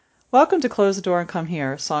Welcome to Close the Door and Come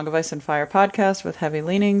Here, Song of Ice and Fire podcast with heavy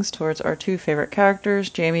leanings towards our two favorite characters,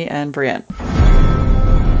 Jaime and Brienne. There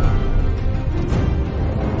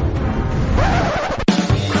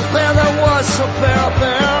was a bear,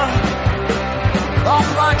 all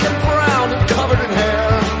black and brown and covered in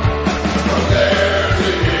hair. From there to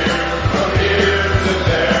here, from here to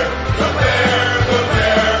there, the bear,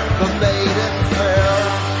 the maiden fair.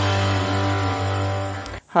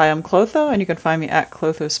 Hi, I'm Clotho, and you can find me at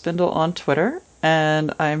Clotho Spindle on Twitter,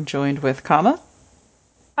 and I'm joined with Kama.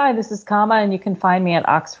 Hi, this is Kama, and you can find me at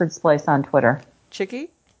Oxford Splice on Twitter. Chicky.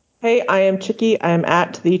 Hey, I am Chicky. I'm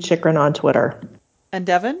at the Chikrin on Twitter. And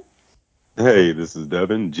Devin. Hey, this is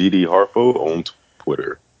Devin, GD Harpo on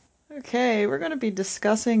Twitter. Okay, we're going to be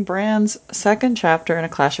discussing Bran's second chapter in A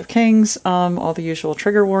Clash of Kings, all the usual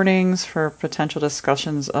trigger warnings for potential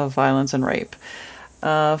discussions of violence and rape.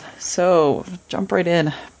 So, jump right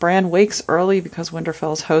in. Bran wakes early because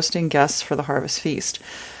Winterfell's hosting guests for the Harvest Feast.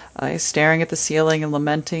 He's staring at the ceiling and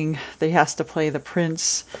lamenting that he has to play the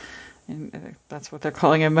prince, and that's what they're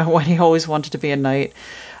calling him, when he always wanted to be a knight.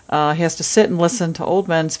 He has to sit and listen to old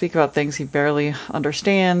men speak about things he barely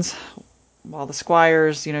understands, while the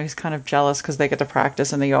squires, he's kind of jealous because they get to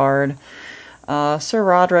practice in the yard. Sir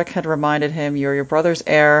Roderick had reminded him, "You're your brother's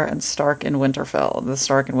heir and Stark in Winterfell," the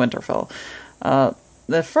Stark in Winterfell.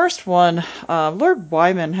 The first one, Lord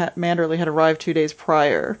Wyman Manderley had arrived 2 days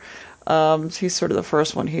prior. He's sort of the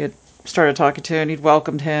first one he had started talking to, and he'd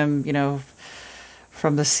welcomed him,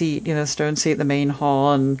 from the seat, the stone seat in the main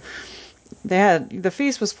hall, and the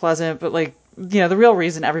feast was pleasant, but the real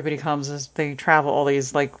reason everybody comes is they travel all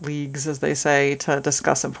these leagues, as they say, to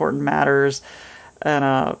discuss important matters.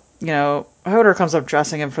 And Hodor comes up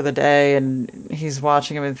dressing him for the day, and he's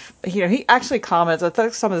watching him, and he actually comments. I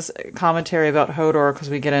think some of this commentary about Hodor, because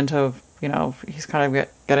we get into he's kind of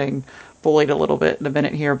getting bullied a little bit in a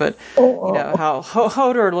minute here, but how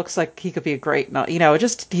Hodor looks like he could be a great,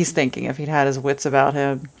 just he's thinking if he'd had his wits about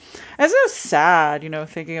him. And it's so sad,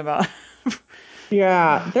 thinking about.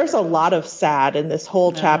 Yeah, there's a lot of sad in this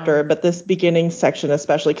whole chapter, but this beginning section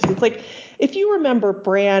especially, because it's if you remember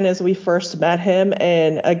Bran as we first met him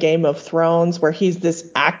in A Game of Thrones, where he's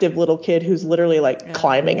this active little kid who's literally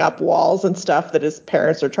climbing up walls and stuff that his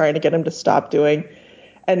parents are trying to get him to stop doing.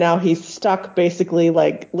 And now he's stuck basically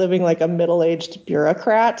living like a middle-aged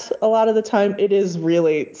bureaucrat a lot of the time. It is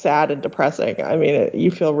really sad and depressing. I mean,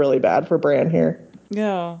 you feel really bad for Bran here.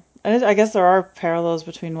 Yeah. And I guess there are parallels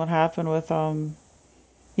between what happened with,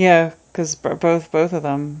 because both of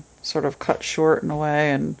them sort of cut short in a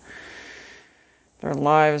way, and their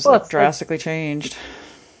lives drastically changed.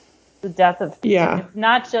 The death of... Yeah. It's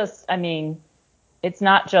not just, it's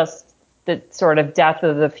not just the sort of death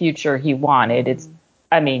of the future he wanted. It's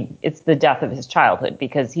the death of his childhood,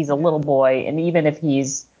 because he's a little boy, and even if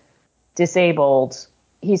he's disabled,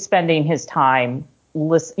 he's spending his time,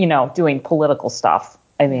 doing political stuff.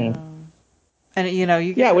 And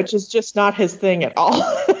which is just not his thing at all.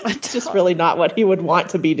 It's just really not what he would want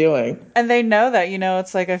to be doing. And they know that,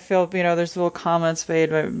 it's I feel, there's little comments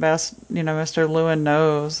made by Mr. Lewin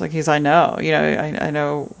knows, I know, I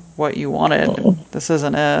know what you wanted. And this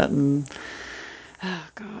isn't it. And oh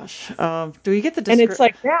gosh, do we get the? And it's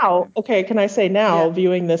now, okay, can I say now,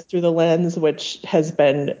 viewing this through the lens, which has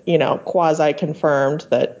been, quasi confirmed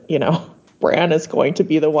that, Bran is going to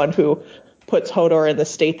be the one who puts Hodor in the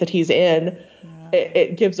state that he's in.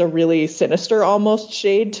 It gives a really sinister almost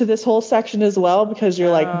shade to this whole section as well, because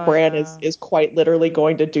you're Bran is quite literally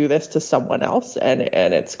going to do this to someone else, and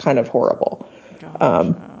it's kind of horrible.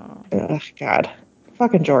 God,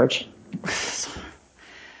 fucking George.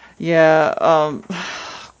 Yeah.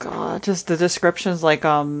 God, just the descriptions.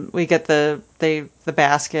 We get the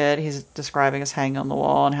basket. He's describing as hanging on the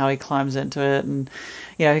wall and how he climbs into it, and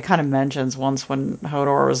he kind of mentions once when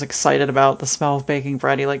Hodor was excited about the smell of baking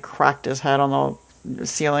bread, he cracked his head on the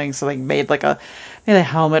ceiling, so they made a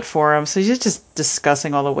helmet for him. So he's just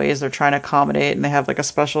discussing all the ways they're trying to accommodate, and they have a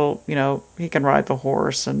special, he can ride the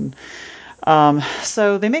horse, and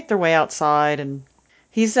so they make their way outside, and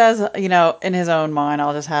he says, in his own mind,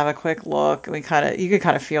 I'll just have a quick look. You can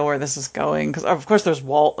kind of feel where this is going, because of course there's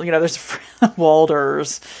there's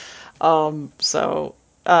Walders, so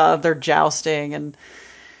they're jousting, and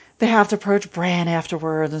they have to approach Bran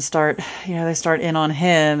afterwards and start, they start in on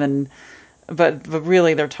him, but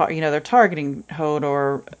really they're targeting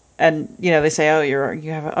Hodor, and they say, oh,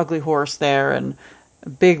 you have an ugly horse there, and a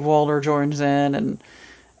big Walder joins in, and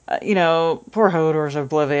poor Hodor's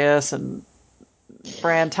oblivious, and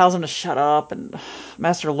Bran tells him to shut up, and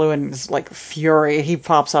Master Lewin is fury. He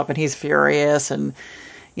pops up and he's furious, and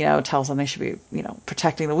tells them they should be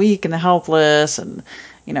protecting the weak and the helpless, and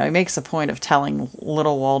he makes a point of telling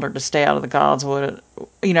little Walder to stay out of the Godswood,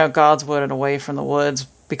 Godswood and away from the woods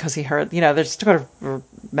because he heard, they're sort of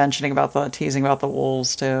mentioning about teasing about the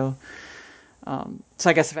wolves too. So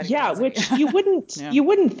I guess if yeah, which you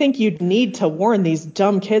wouldn't think you'd need to warn these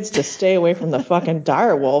dumb kids to stay away from the fucking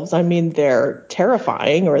dire wolves. I mean, they're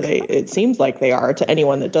terrifying, or it seems like they are to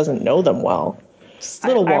anyone that doesn't know them well.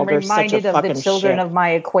 Little Walder's such a fucking shit. I'm reminded of the children of my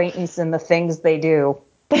acquaintance and the things they do.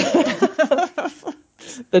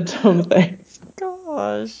 The dumb things.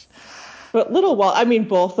 Gosh. But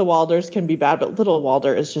both the Walders can be bad, but little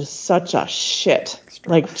Walder is just such a shit.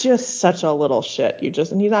 Like, just such a little shit.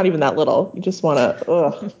 And he's not even that little. You just want to,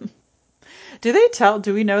 ugh.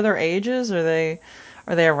 Do we know their ages? Are they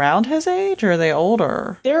around his age, or are they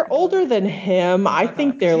older? They're older than him. I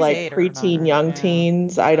think they're like preteen, young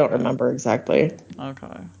teens. I don't remember exactly.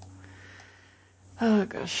 Okay. Oh,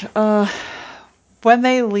 gosh. When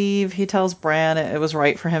they leave, he tells Bran it was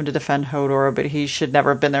right for him to defend Hodor, but he should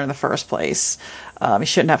never have been there in the first place. He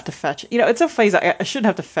shouldn't have to fetch. It's so funny. I shouldn't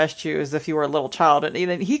have to fetch you as if you were a little child.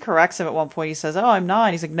 And he corrects him at one point. He says, "Oh, I'm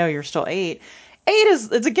 9." He's like, "No, you're still 8." 8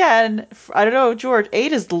 it's again. I don't know, George.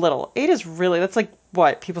 8 is little. 8 is really. That's like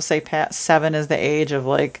what people say. 7 is the age of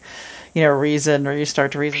like, reason, or you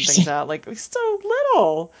start to reason things out. Like, he's still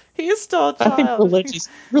little. He is still a child. I think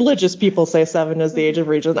religious people say 7 is the age of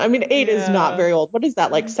reason. I mean, 8 is not very old. What is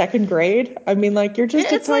that, like second grade? I mean, like, you're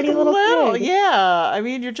just a tiny like little kid. Yeah. I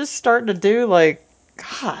mean, you're just starting to do like,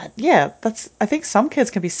 God, yeah. I think some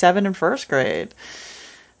kids can be 7 in first grade.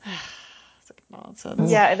 It's like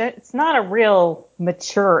nonsense. Yeah, it's not a real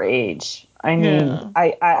mature age. I mean,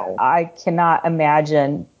 I cannot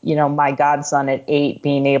imagine, my godson at 8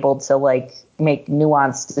 being able to like make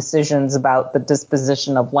nuanced decisions about the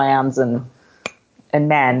disposition of lands and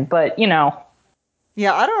men. But,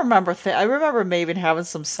 Yeah, I don't remember. I remember maybe having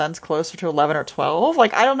some sense closer to 11 or 12.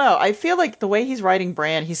 Like, I don't know. I feel like the way he's writing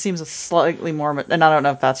Bran, he seems slightly more, and I don't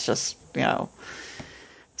know if that's just,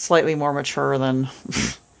 slightly more mature than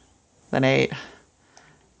 8.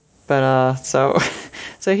 But, so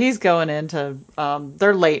he's going into,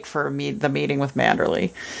 they're late for the meeting with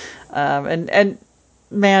Manderly. And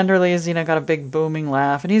Manderly's, got a big booming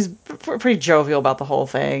laugh, and he's pretty jovial about the whole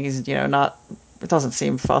thing. He's, it doesn't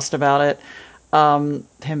seem fussed about it,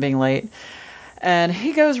 him being late. And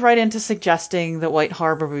he goes right into suggesting that White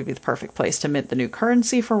Harbor would be the perfect place to mint the new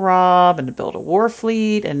currency for Robb and to build a war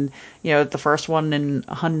fleet, and, the first one in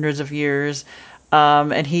hundreds of years.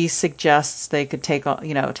 And he suggests they could take both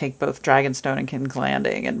Dragonstone and King's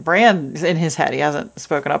Landing. And Bran, in his head, he hasn't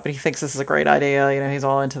spoken up, but he thinks this is a great idea. He's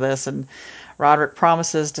all into this. And Roderick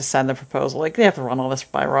promises to send the proposal. Like, they have to run all this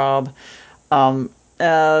by Robb.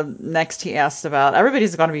 Next, he asks about,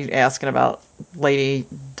 everybody's going to be asking about Lady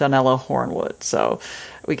Donella Hornwood. So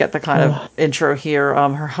we get the kind of intro here.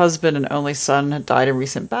 Her husband and only son had died in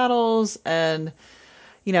recent battles. And,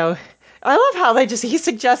 I love how he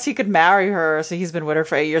suggests he could marry her, so he's been with her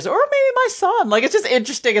for 8 years, or maybe my son. Like, it's just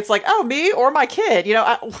interesting. It's like, oh, me or my kid,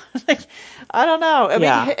 I don't know. I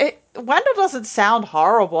mean, Wendell doesn't sound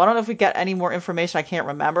horrible. I don't know if we get any more information. I can't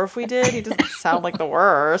remember if we did. He doesn't sound like the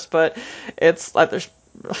worst, but it's like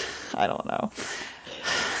I don't know.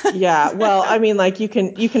 Yeah, well, I mean, like, you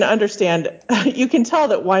can understand, you can tell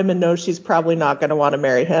that Wyman knows she's probably not going to want to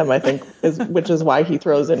marry him, I think, which is why he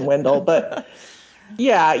throws in Wendell, but...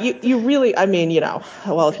 Yeah, you really, I mean,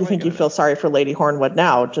 well, if you think you feel sorry for Lady Hornwood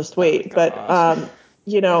now, just wait. But,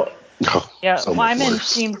 Wyman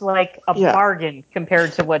seems like a bargain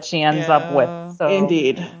compared to what she ends up with. So.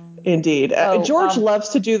 Indeed. George loves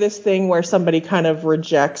to do this thing where somebody kind of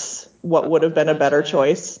rejects what would have been a better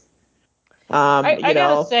choice. I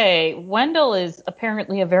gotta say, Wendell is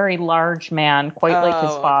apparently a very large man, quite like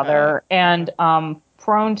his father, and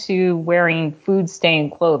prone to wearing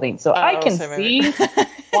food-stained clothing. So I can see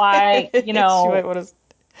why,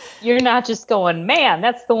 you're not just going, man,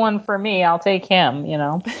 that's the one for me. I'll take him,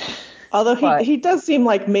 Although he does seem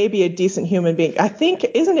like maybe a decent human being. I think,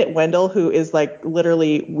 isn't it Wendell who is like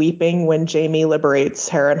literally weeping when Jaime liberates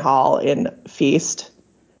Harrenhal in Feast?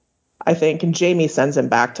 I think, and Jaime sends him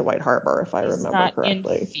back to White Harbor, if I remember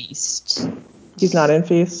correctly. In Feast. He's not in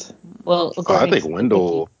Feast? Well, I think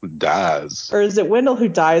Wendell dies. Or is it Wendell who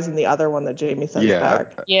dies in the other one that Jaime sends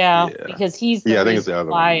back? Because he's the I think it's the other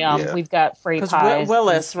one. We've got Frey pies.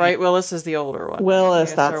 Willis, right? Willis is the older one.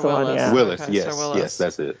 Willis, that's the one, yeah. Willis, okay, yes, Willis. yes,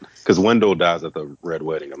 that's it. Because Wendell dies at the Red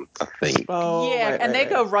Wedding, I think. Oh, yeah, right, and they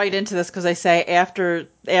go right into this because they say after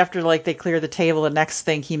like they clear the table, the next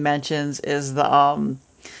thing he mentions is the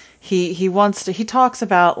he talks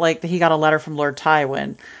about like that he got a letter from Lord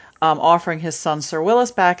Tywin. Offering his son Sir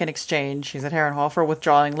Willis back in exchange. He's at Harrenhal for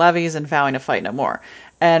withdrawing levies and vowing to fight no more.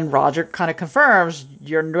 And Roderick kind of confirms,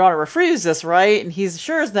 you're going to refuse this, right? And he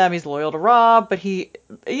assures them he's loyal to Robb, but he's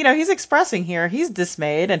expressing here, he's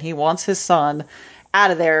dismayed and he wants his son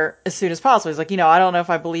out of there as soon as possible. He's like, I don't know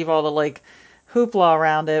if I believe all the like hoopla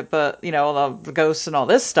around it, but all the ghosts and all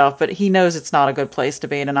this stuff, but he knows it's not a good place to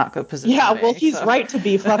be in a not good position. Yeah, well, he's right to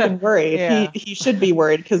be fucking worried. Yeah. He should be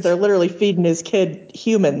worried because they're literally feeding his kid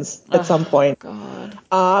humans at some point. God.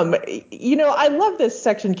 I love this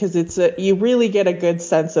section because you really get a good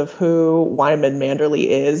sense of who Wyman Manderly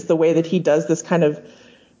is, the way that he does this kind of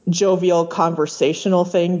jovial conversational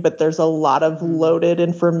thing, but there's a lot of loaded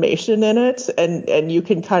information in it, and you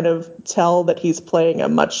can kind of tell that he's playing a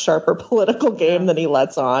much sharper political game than he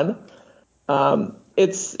lets on.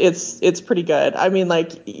 It's pretty good. I mean,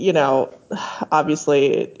 obviously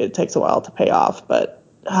it takes a while to pay off, but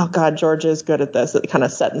oh god, George is good at this, at kind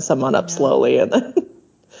of setting someone up slowly and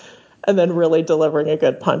then really delivering a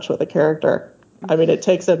good punch with a character. I mean, it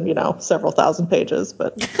takes him several thousand pages,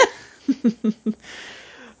 but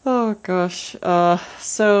oh gosh. We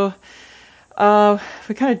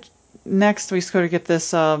kind of next we sort of get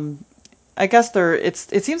this. I guess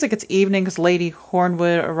it seems like it's evening because Lady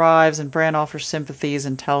Hornwood arrives and Bran offers sympathies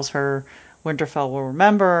and tells her Winterfell will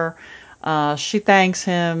remember. She thanks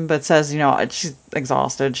him but says, she's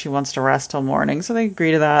exhausted. She wants to rest till morning. So they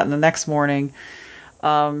agree to that. And the next morning,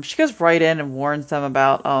 she goes right in and warns them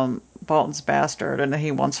about Bolton's bastard and that he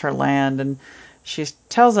wants her land. And she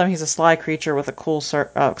tells them he's a sly creature with a cruel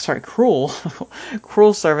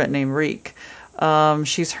servant named Reek.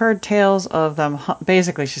 She's heard tales of them.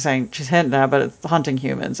 Basically, she's hinting at, but it's hunting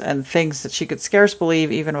humans and things that she could scarce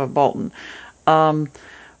believe, even of Bolton.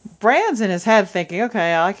 Bran's in his head thinking,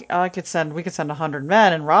 okay, we could send 100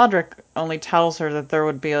 men, and Roderick only tells her that there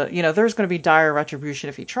would be there's going to be dire retribution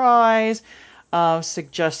if he tries.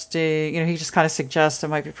 Suggesting, he just kind of suggests it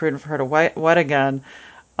might be prudent for her to wed again.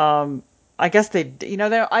 I guess I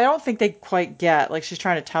don't think they quite get, like, she's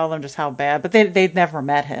trying to tell them just how bad, but they've never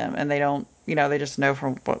met him, and they don't, they just know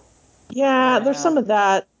from what. Yeah, there's some of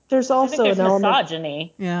that. There's also there's an element.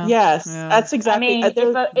 Misogyny. Yeah. Yes, that's exactly. I mean,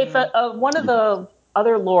 if one of the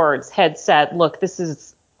other lords had said, "Look, this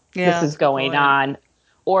is going on,"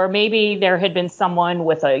 or maybe there had been someone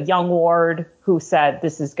with a young ward who said,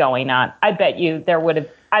 "This is going on," I bet you there would have.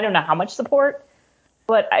 I don't know how much support.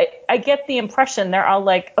 But I get the impression they're all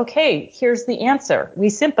like, okay, here's the answer. We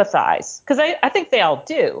sympathize. Because I think they all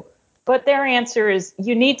do. But their answer is,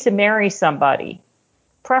 you need to marry somebody,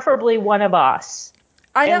 preferably one of us,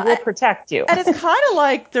 and we'll protect you. And it's kind of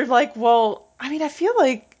like, they're like, well, I mean, I feel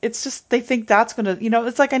like it's just, they think that's going to,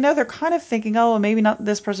 it's like, I know they're kind of thinking, oh, well, maybe not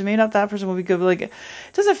this person, maybe not that person will be good. But like, it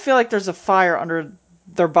doesn't feel like there's a fire under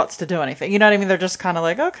their butts to do anything. You know what I mean? They're just kind of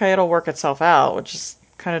like, okay, it'll work itself out, which is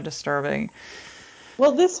kind of disturbing.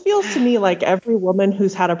 Well, this feels to me like every woman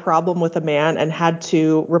who's had a problem with a man and had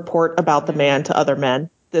to report about the man to other men.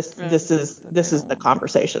 This is the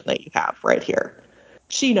conversation that you have right here.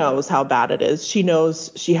 She knows how bad it is. She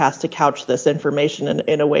knows she has to couch this information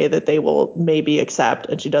in a way that they will maybe accept,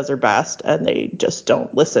 and she does her best, and they just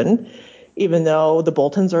don't listen, even though the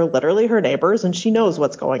Boltons are literally her neighbors, and she knows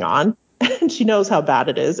what's going on, and she knows how bad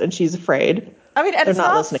it is, and she's afraid. I mean, and it's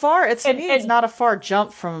not far. It's not a far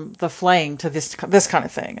jump from the Flame to this kind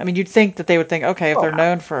of thing. I mean, you'd think that they would think, okay, if they're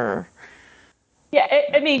known for. Yeah,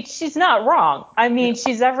 I mean, she's not wrong. I mean,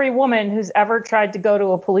 she's every woman who's ever tried to go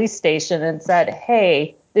to a police station and said,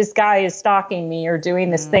 hey, this guy is stalking me or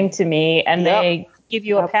doing this thing to me, and they give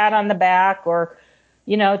you a pat on the back or,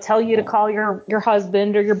 tell you to call your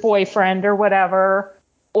husband or your boyfriend or whatever,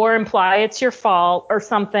 or imply it's your fault or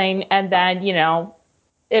something, and then,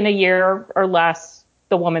 in a year or less,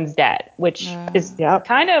 the woman's dead, which is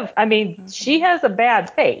kind of, I mean, she has a bad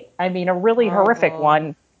fate. I mean, a really horrific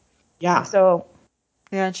one. Yeah. So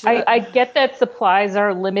yeah, I get that supplies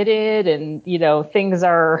are limited and, things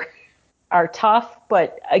are tough.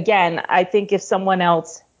 But again, I think if someone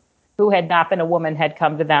else who had not been a woman had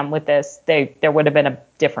come to them with this, there would have been a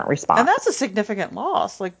different response. And that's a significant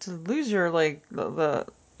loss. Like, to lose your, like, the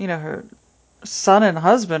her son and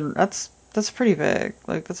husband, that's pretty big.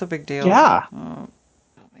 Like, that's a big deal. Yeah. Oh,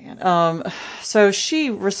 man. So she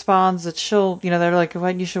responds that she'll, they're like,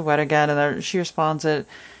 well, you should wed again. And she responds that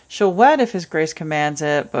she'll wed if his grace commands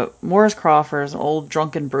it. But Morris Crawford is an old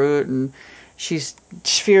drunken brute, and she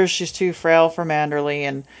fears she's too frail for Manderly.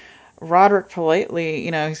 And Roderick politely,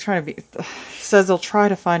 he's trying to he says they'll try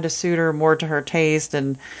to find a suitor more to her taste.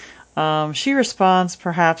 And she responds,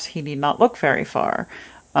 perhaps he need not look very far.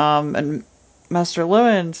 And Master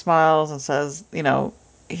Lewin smiles and says,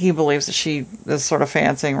 he believes that she is sort of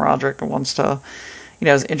fancying Roderick and wants to,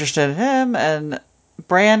 is interested in him.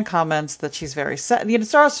 Bran comments that she's very sad. You know,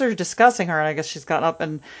 starts sort of discussing her, and I guess she's gotten up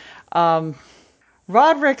and.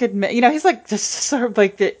 Roderick admit, he's like just sort of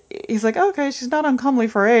like he's like, okay, she's not uncomely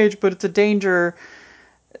for her age, but it's a danger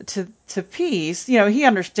to peace. He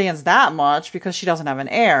understands that much because she doesn't have an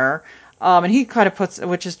heir. And he kind of puts,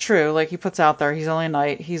 which is true, like he puts out there, he's only a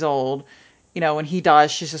knight, he's old. When he dies,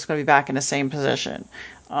 she's just going to be back in the same position.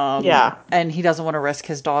 Yeah. And he doesn't want to risk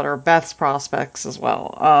his daughter Beth's prospects as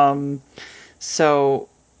well. So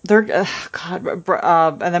they're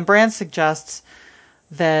and then Bran suggests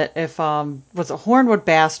that if was a Hornwood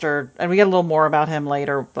bastard, and we get a little more about him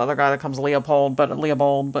later, the other guy that comes Leopold, but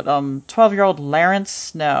 12-year-old Larence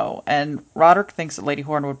Snow, and Roderick thinks that Lady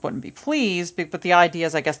Hornwood wouldn't be pleased, but the idea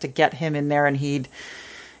is, I guess, to get him in there, and he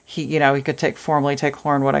could formally take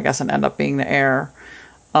Hornwood, I guess, and end up being the heir.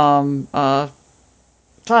 So I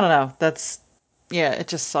don't know. It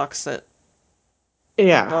just sucks that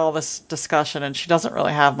all this discussion, and she doesn't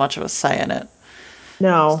really have much of a say in it.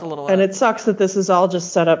 No, and it sucks that this is all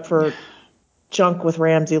just set up for junk with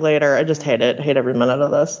Ramsay later. I just hate it. Hate every minute of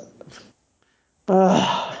this.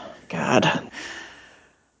 Oh, God.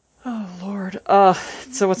 Oh, Lord.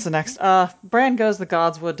 So what's the next? Bran goes to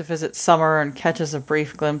Godswood to visit Summer and catches a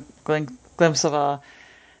brief glimpse of a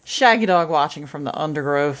Shaggy Dog watching from the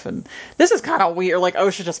undergrowth. And this is kind of weird. Like,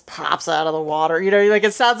 Osha just pops out of the water. Like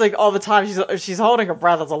it sounds like all the time she's holding her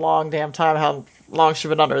breath. It's a long damn time how long she's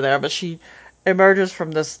been under there. But she emerges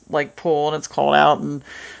from this like pool and it's cold out, and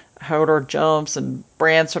Hodor jumps, and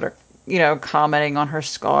Bran sort of commenting on her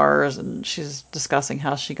scars, and she's discussing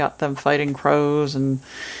how she got them fighting crows, and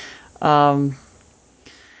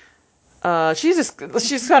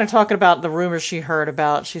she's kind of talking about the rumors she heard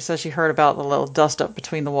about. She says she heard about the little dust up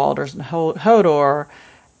between the Walders and Hodor,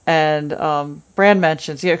 and Bran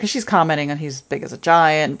mentions, because she's commenting on he's big as a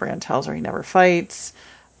giant, and Bran tells her he never fights.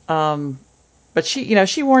 But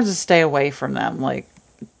she warns to stay away from them. Like,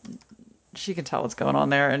 she can tell what's going on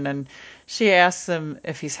there. And then she asks him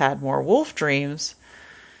if he's had more wolf dreams.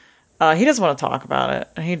 He doesn't want to talk about it.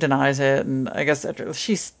 And he denies it. And I guess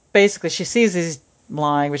she sees he's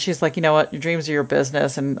lying, but she's like, you know what? Your dreams are your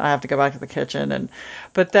business, and I have to go back to the kitchen.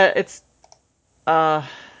 But that it's, I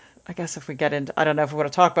guess if we get into, I don't know if we want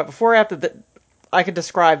to talk about before or after that. I could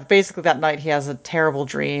describe basically that night he has a terrible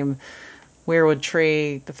dream. Weirwood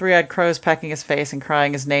Tree, the three-eyed crows pecking his face and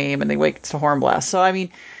crying his name, and they wake to Hornblast. So, I mean,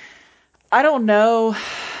 I don't know.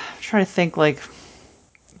 I'm trying to think, like,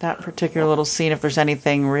 that particular little scene, if there's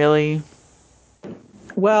anything really.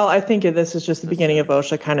 Well, I think this is just the beginning of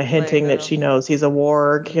Osha kind of hinting that she knows he's a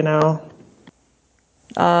warg,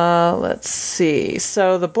 Let's see.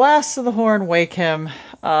 So, the blasts of the horn wake him.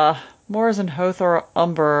 Mors and Hothor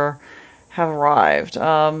Umber have arrived.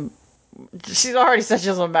 She's already said she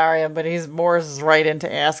doesn't want to marry him, but Mors is right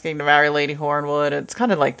into asking to marry Lady Hornwood. It's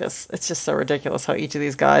kind of like this. It's just so ridiculous how each of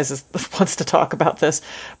these guys wants to talk about this.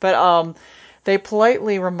 But they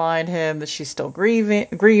politely remind him that she's still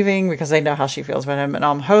grieving because they know how she feels about him. And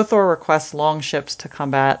Hothor requests longships to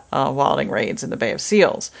combat wilding raids in the Bay of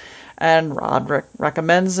Seals. And Roderick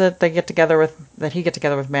recommends that he get together with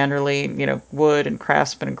Manderly, Wood and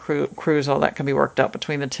Craftsman and Cruz, all that can be worked out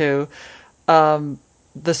between the two.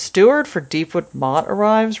 The steward for Deepwood Mott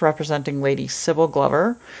arrives, representing Lady Sybil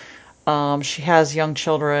Glover. She has young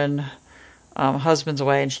children, husband's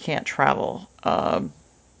away, and she can't travel.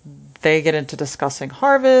 They get into discussing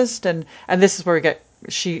harvest, and this is where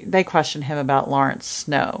they question him about Larence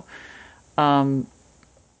Snow.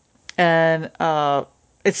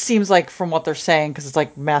 It seems like from what they're saying, because it's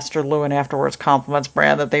like Master Lewin afterwards compliments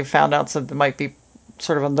Bran that they've found out something might be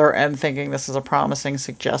sort of on their end thinking this is a promising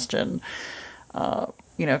suggestion.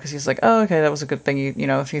 Because he's like, oh, okay, that was a good thing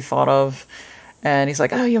if you thought of. And he's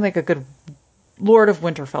like, oh, you'll make a good Lord of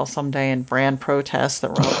Winterfell someday. And Bran protests that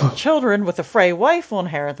Roderick's children with a Frey wife will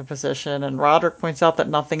inherit the position. And Roderick points out that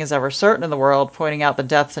nothing is ever certain in the world, pointing out the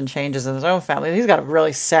deaths and changes in his own family. He's got a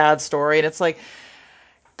really sad story, and it's like,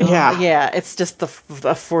 yeah, it's just the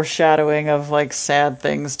foreshadowing of like sad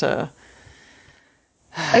things to.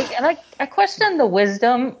 I question the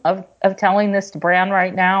wisdom of telling this to Bran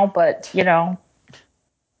right now, but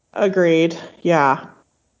Agreed. Yeah.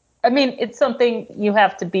 I mean, it's something you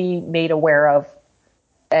have to be made aware of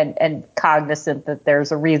and cognizant that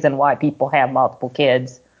there's a reason why people have multiple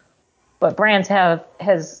kids. But Bran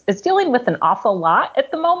is dealing with an awful lot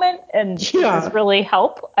at the moment, and does really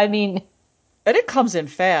help. I mean, and it comes in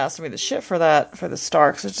fast. I mean, the shit for the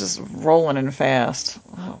Starks is just rolling in fast.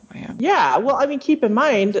 Oh, man. Yeah, well, I mean, keep in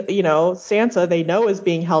mind, Sansa, they know is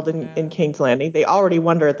being held in King's Landing. They already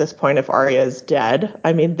wonder at this point if Arya is dead.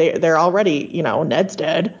 I mean, they're already, Ned's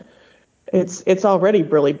dead. it's already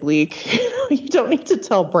really bleak. You don't need to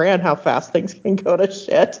tell Bran how fast things can go to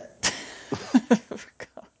shit.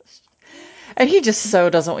 Gosh. And he just so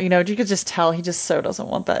doesn't, you could just tell he just so doesn't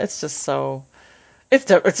want that. It's just so, it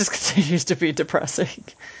just continues to be depressing.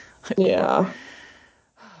 Yeah.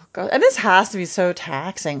 God. And this has to be so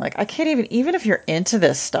taxing. Like, I can't even if you're into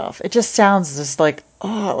this stuff, it just sounds just like,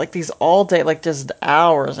 oh, like these all day, like just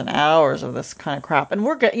hours and hours of this kind of crap. And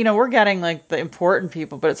we're getting like the important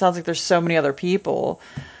people, but it sounds like there's so many other people.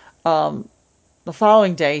 The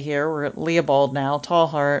following day here, we're at Leopold now,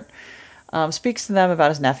 Tallheart, speaks to them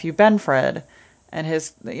about his nephew Benfred. And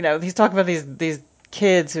he's talking about these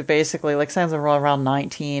kids who basically, like, sounds like around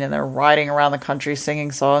 19, and they're riding around the country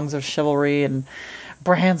singing songs of chivalry, and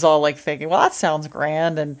Bran's all like thinking, well, that sounds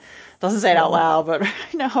grand, and doesn't say it out loud, but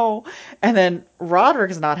no. And then Roderick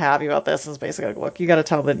is not happy about this. Is basically like, look, you got to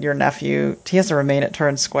tell that your nephew, he has to remain at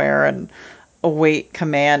Turn Square and await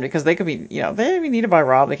command, because they could be, they be needed by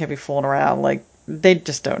Robb. They can't be fooling around. Like, they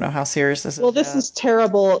just don't know how serious this is. Well, this is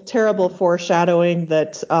terrible foreshadowing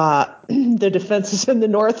that the defenses in the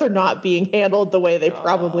North are not being handled the way they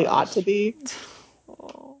probably ought to be.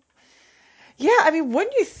 Yeah, I mean,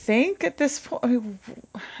 wouldn't you think at this point? I mean,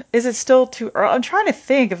 is it still too early? I'm trying to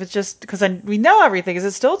think if it's just because we know everything. Is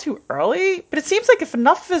it still too early? But it seems like if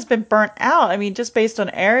enough has been burnt out, I mean, just based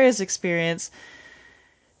on Arya's experience,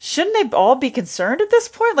 shouldn't they all be concerned at this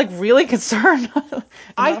point? Like, really concerned?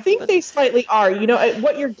 I think they slightly are.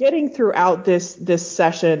 What you're getting throughout this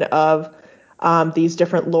session of these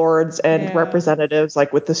different lords and representatives,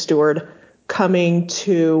 like with the steward coming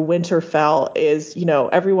to Winterfell, is,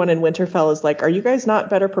 everyone in Winterfell is like, are you guys not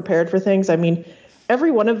better prepared for things? I mean,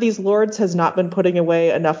 every one of these lords has not been putting away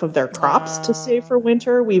enough of their crops to save for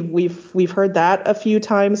winter. We've heard that a few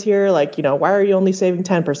times here. Like, why are you only saving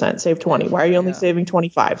 10%? Save 20. Why are you only saving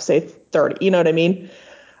 25? Save 30. You know what I mean?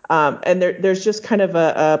 And there's just kind of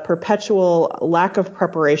a perpetual lack of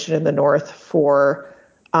preparation in the North for,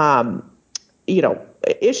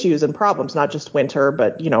 issues and problems, not just winter,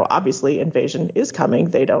 but, obviously invasion is coming.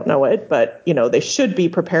 They don't know it, but, they should be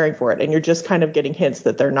preparing for it. And you're just kind of getting hints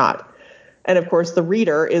that they're not. And of course, the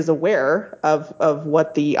reader is aware of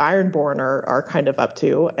what the Ironborn are kind of up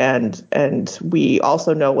to. And we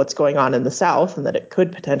also know what's going on in the South and that it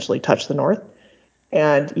could potentially touch the North.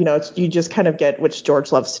 And, you just kind of get, which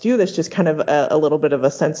George loves to do, this just kind of a little bit of a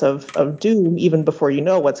sense of doom, even before you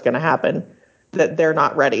know what's going to happen, that they're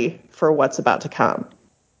not ready for what's about to come.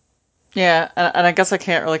 Yeah, and I guess I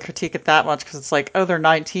can't really critique it that much because it's like, oh, they're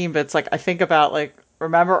 19, but it's like, I think about, like,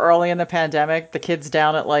 remember early in the pandemic, the kids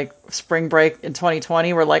down at, like, spring break in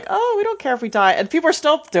 2020 were like, oh, we don't care if we die. And people are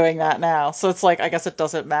still doing that now. So it's like, I guess it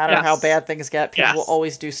doesn't matter how bad things get. People will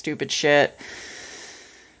always do stupid shit.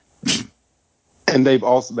 And they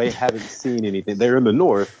haven't seen anything. They're in the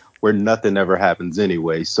North where nothing ever happens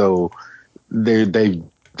anyway. So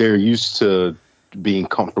they're used to being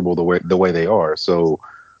comfortable the way they are. So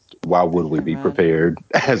why would we be prepared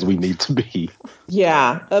as we need to be?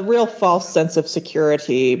 Yeah, a real false sense of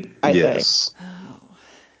security, I think.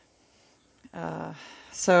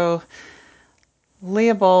 So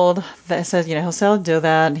Leopold says, he'll still do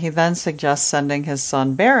that, and he then suggests sending his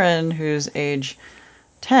son Baron, who's age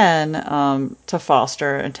 10, to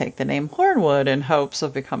foster and take the name Hornwood in hopes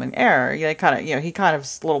of becoming heir. He kind of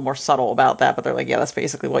is a little more subtle about that, but they're like, yeah, that's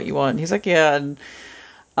basically what you want. And he's like, yeah,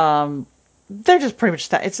 and they're just pretty much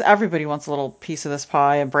that. It's everybody wants a little piece of this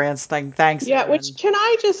pie, and Bran's thing, thanks. Yeah, which can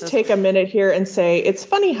I just take a minute here and say, it's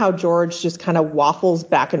funny how George just kind of waffles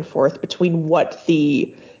back and forth between what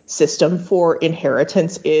the system for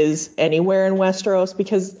inheritance is anywhere in Westeros,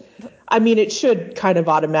 because I mean, it should kind of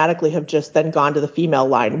automatically have just then gone to the female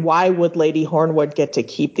line. Why would Lady Hornwood get to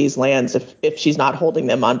keep these lands if she's not holding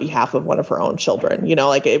them on behalf of one of her own children?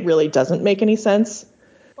 Like, it really doesn't make any sense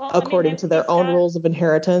according to their own rules of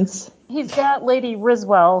inheritance. He's got Lady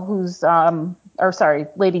Riswell,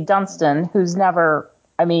 Lady Dunstan, who's never,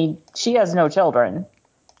 she has no children.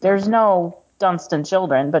 There's no Dunstan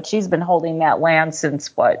children, but she's been holding that land since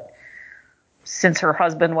her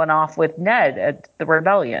husband went off with Ned at the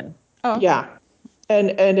rebellion. Oh. Yeah. And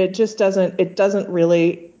it just doesn't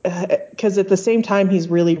really, because at the same time, he's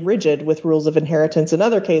really rigid with rules of inheritance in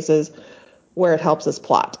other cases where it helps his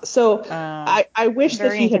plot. So I wish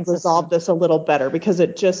that he had resolved this a little better, because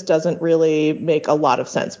it just doesn't really make a lot of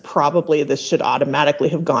sense. Probably this should automatically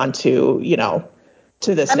have gone to,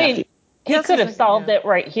 to this nephew. He That's could the have thing, solved yeah. it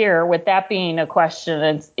right here with that being a question.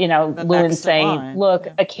 It's, The Luwin next in saying, line, look,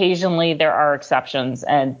 yeah. occasionally there are exceptions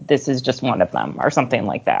and this is just one of them or something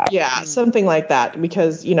like that. Yeah, something like that,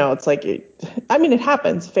 because it's like, it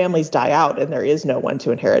happens. Families die out, and there is no one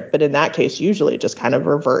to inherit. But in that case, usually it just kind of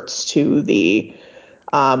reverts to the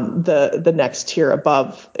next tier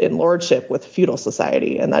above in lordship with feudal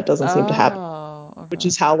society, and that doesn't seem to happen. Oh, okay. Which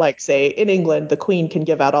is how, like, say in England, the Queen can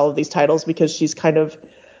give out all of these titles because she's kind of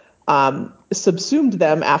subsumed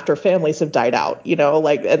them after families have died out.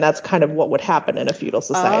 And that's kind of what would happen in a feudal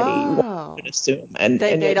society. One would assume, and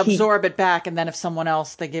they'd yet absorb it back, and then if someone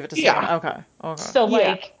else, they give it to someone. Yeah. Okay. So,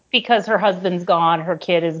 Yeah. because her husband's gone, her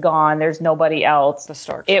kid is gone, there's nobody else. The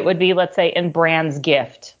Starks. It would be, let's say, in Bran's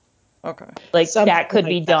gift. Okay. Like, Something that could like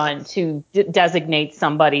be that. done to designate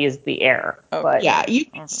somebody as the heir. Okay. But Yeah, you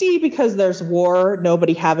can see, because there's war,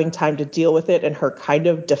 nobody having time to deal with it, and her kind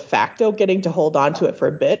of de facto getting to hold on to it for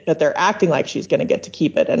a bit, but they're acting like she's going to get to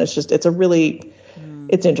keep it. And it's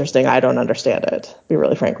it's interesting. I don't understand it, to be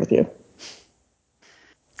really frank with you.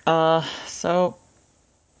 So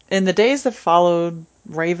in the days that followed,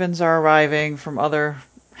 ravens are arriving from other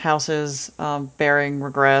houses, bearing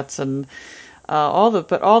regrets, and all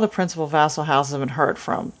the principal vassal houses have been heard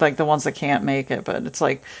from, like the ones that can't make it. But it's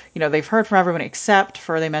like, they've heard from everyone except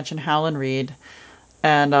for, they mentioned Howland Reed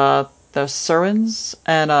and the Serwins.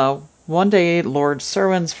 And one day, Lord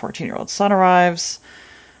Serwin's 14-year-old son arrives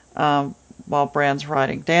while Bran's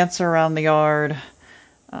riding Dancer around the yard.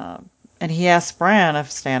 And he asks Bran if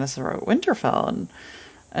Stannis wrote Winterfell,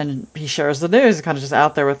 and he shares the news, kind of just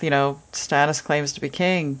out there with, Stannis claims to be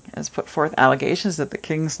king, has put forth allegations that the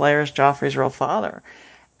Kingslayer is Joffrey's real father.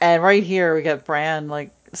 And right here we get Bran,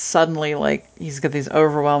 like, suddenly, like, he's got these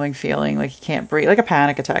overwhelming feeling, like he can't breathe, like a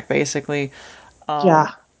panic attack, basically.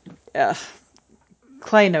 Yeah.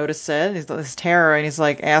 Clay noticed it, his terror, and he's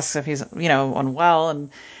like, asks if he's, unwell, and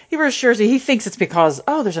he reassures you, he thinks it's because,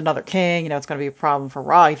 there's another king, it's going to be a problem for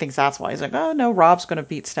Robb. He thinks that's why. He's like, oh, no, Robb's going to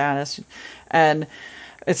beat Stannis. And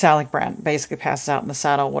it sounded like Bran basically passes out in the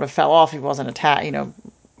saddle, would have fell off if he wasn't attacked,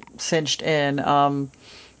 cinched in. And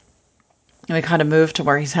we kind of moved to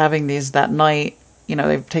where he's having that night,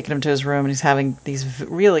 they've taken him to his room, and he's having these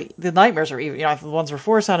the nightmares are even, if the ones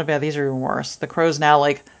before sounded bad, these are even worse. The crow's now,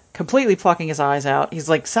 like, completely plucking his eyes out. He's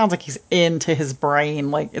like, sounds like he's into his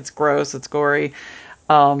brain, like, it's gross, it's gory.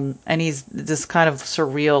 And he's just kind of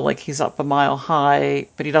surreal, like he's up a mile high,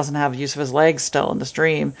 but he doesn't have use of his legs still in this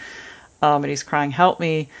dream. And he's crying, help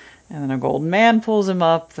me. And then a golden man pulls him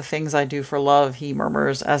up. The things I do for love, he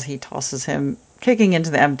murmurs as he tosses him kicking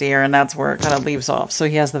into the empty air, and that's where it kind of leaves off. So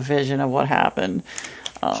he has the vision of what happened.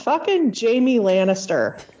 Fucking Jaime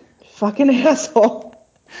Lannister. Fucking asshole.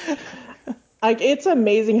 Like, it's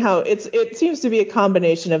amazing how it seems to be a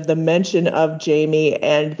combination of the mention of Jaime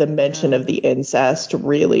and the mention of the incest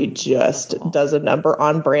really just does a number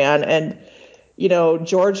on Bran. And,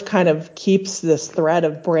 George kind of keeps this thread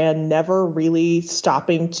of Bran never really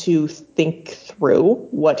stopping to think through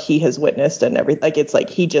what he has witnessed and everything. Like, it's like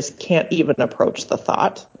he just can't even approach the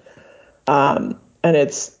thought. And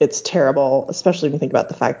it's terrible, especially when you think about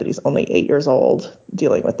the fact that he's only 8 years old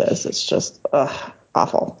dealing with this. It's just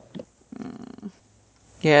awful.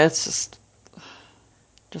 Yeah, it's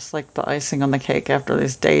just like the icing on the cake after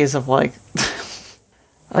these days of, like,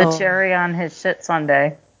 the cherry on his shit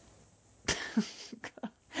sundae.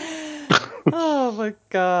 Oh my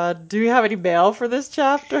god. Do you have any mail for this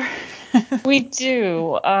chapter? We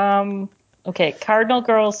do. Okay, Cardinal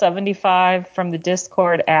Girl 75 from the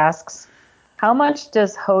Discord asks, how much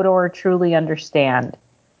does Hodor truly understand?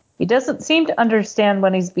 He doesn't seem to understand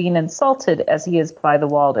when he's being insulted as he is by the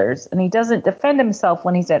Walders, and he doesn't defend himself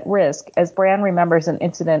when he's at risk, as Bran remembers an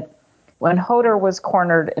incident when Hodor was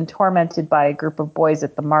cornered and tormented by a group of boys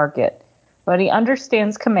at the market. But he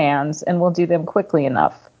understands commands and will do them quickly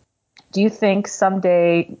enough. Do you think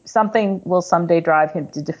something will someday drive him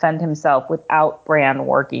to defend himself without Bran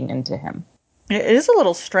working into him? It is a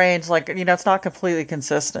little strange, like, it's not completely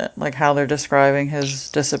consistent, like how they're describing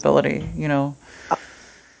his disability,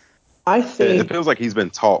 I think It feels like he's been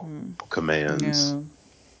taught commands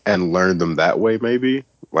and learned them that way, maybe.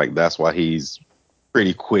 Like, that's why he's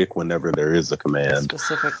pretty quick whenever there is a command.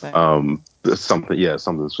 Specific thing.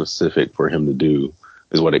 Something specific for him to do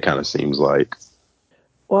is what it kind of seems like.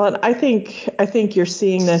 Well, and I think you're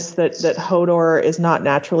seeing this that Hodor is not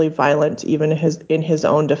naturally violent, even in his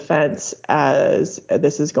own defense, as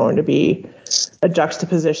this is going to be a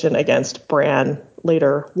juxtaposition against Bran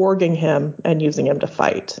later warging him and using him to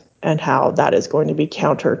fight, and how that is going to be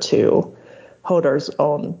counter to Hodor's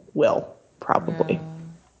own will, probably.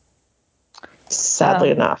 Sadly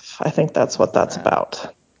enough, I think that's what that's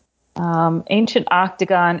about. Ancient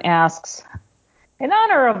Octagon asks, in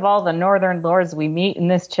honor of all the Northern Lords we meet in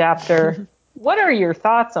this chapter, what are your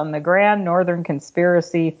thoughts on the Grand Northern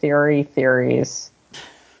Conspiracy theories?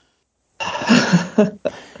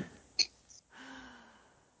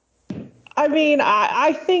 I mean,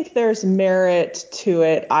 I think there's merit to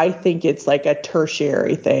it. I think it's like a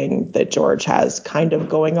tertiary thing that George has kind of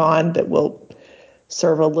going on that will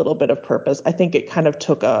serve a little bit of purpose. I think it kind of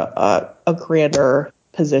took a grander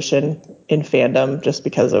position in fandom just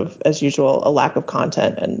because of, as usual, a lack of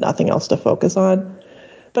content and nothing else to focus on.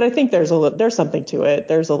 But I think there's something to it.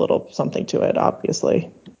 There's a little something to it,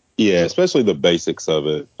 obviously. Yeah, especially the basics of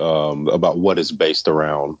it, about what it's based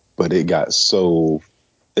around. But it got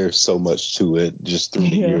there's so much to it just through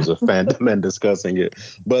the years of fandom and discussing it.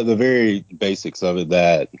 But the very basics of it,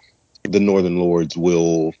 that the Northern Lords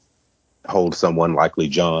will hold someone, likely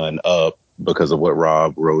Jon, up because of what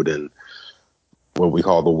Robb wrote in what we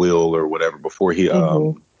call the will or whatever before he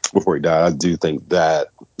died. I do think that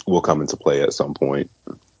will come into play at some point.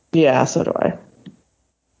 Yeah, so do I.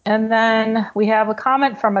 And then we have a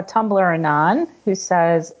comment from a Tumblr Anon who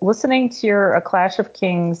says, listening to your A Clash of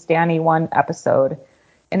Kings Dany 1 episode,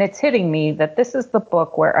 and it's hitting me that this is the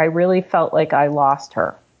book where I really felt like I lost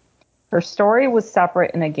her. Her story was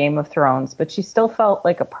separate in A Game of Thrones, but she still felt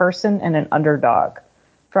like a person and an underdog.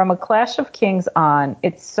 From A Clash of Kings on,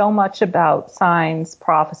 it's so much about signs,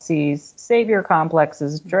 prophecies, savior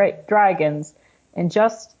complexes, dragons, and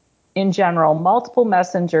just, in general, multiple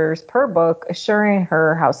messengers per book assuring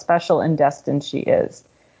her how special and destined she is.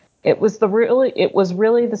 It was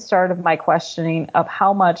really the start of my questioning of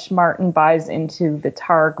how much Martin buys into the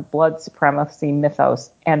Targ blood supremacy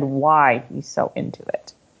mythos and why he's so into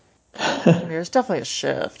it. There's definitely a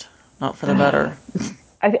shift, not for the better.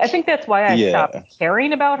 I think that's why I stopped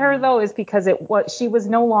caring about her, though, is because she was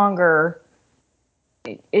no longer.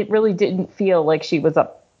 It really didn't feel like she was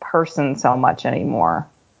a person so much anymore.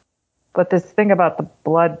 But this thing about the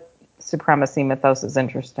blood supremacy mythos is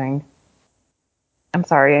interesting. I'm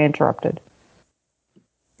sorry, I interrupted.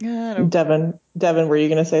 Yeah, Devin, were you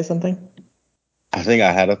going to say something? I think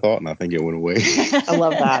I had a thought, and I think it went away. I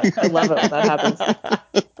love that. I love it when that happens.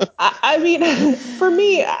 I mean, for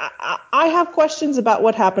me, I have questions about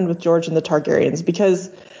what happened with George and the Targaryens, because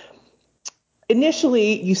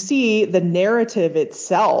initially you see the narrative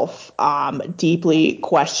itself deeply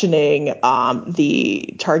questioning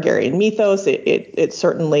the Targaryen mythos. It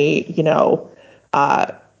certainly,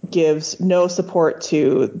 gives no support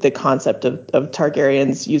to the concept of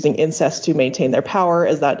Targaryens using incest to maintain their power,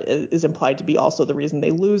 as that is implied to be also the reason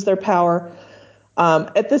they lose their power.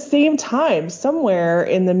 At the same time, somewhere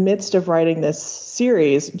in the midst of writing this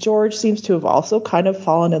series, George seems to have also kind of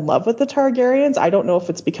fallen in love with the Targaryens. I don't know if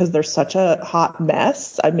it's because they're such a hot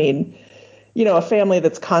mess. I mean, a family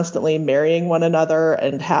that's constantly marrying one another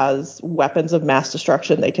and has weapons of mass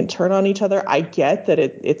destruction they can turn on each other. I get that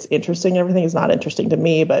it's interesting. Everything is not interesting to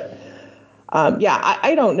me, but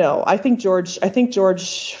I don't know. I think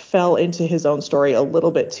George fell into his own story a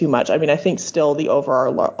little bit too much. I mean, I think still the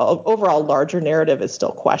overall larger narrative is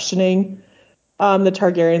still questioning the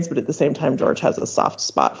Targaryens, but at the same time, George has a soft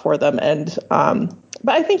spot for them. And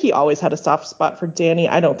but I think he always had a soft spot for Dany.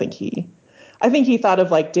 I think he thought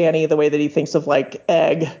of like Dany the way that he thinks of like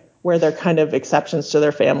Egg, where they're kind of exceptions to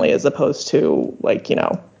their family as opposed to like,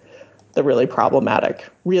 the really problematic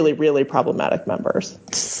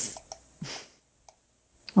members.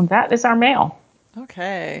 Well, that is our mail.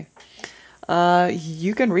 Okay.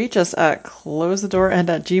 You can reach us at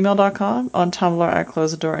closethedoor@gmail.com, on Tumblr at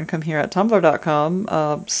closethedoor, and come here at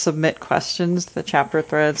tumblr.com. Submit questions to the chapter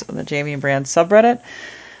threads on the Jamie and Bran subreddit.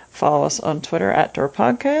 Follow us on Twitter at Door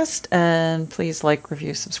Podcast, and please like,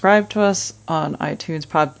 review, subscribe to us on iTunes,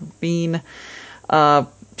 Podbean,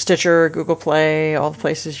 Stitcher, Google Play, all the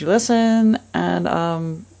places you listen,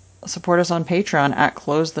 and support us on Patreon at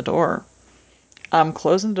Close the Door. I'm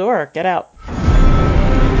closing the door. Get out.